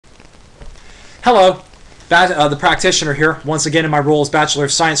Hello, the practitioner here, once again in my role as Bachelor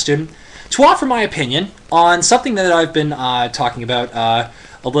of Science student, to offer my opinion on something that I've been talking about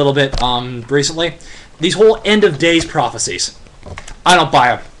a little bit recently. These whole end of days prophecies. I don't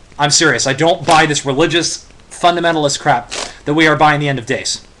buy them. I'm serious. I don't buy this religious fundamentalist crap that we are buying the end of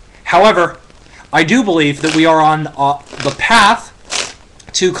days. However, I do believe that we are on the path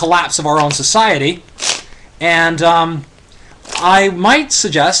to collapse of our own society, and I might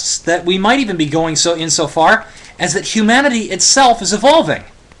suggest that we might even be going insofar as that humanity itself is evolving.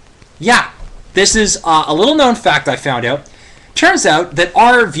 Yeah, this is a little known fact I found out. Turns out that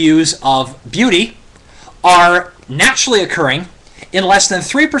our views of beauty are naturally occurring in less than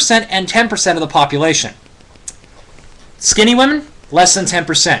 3% and 10% of the population. Skinny women, less than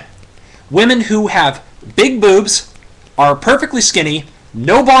 10%. Women who have big boobs, are perfectly skinny,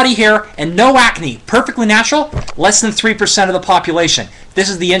 no body hair, and no acne, perfectly natural, less than 3% of the population. This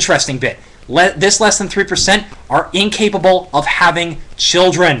is the interesting bit. This less than 3% are incapable of having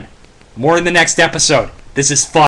children. More in the next episode. This is fun.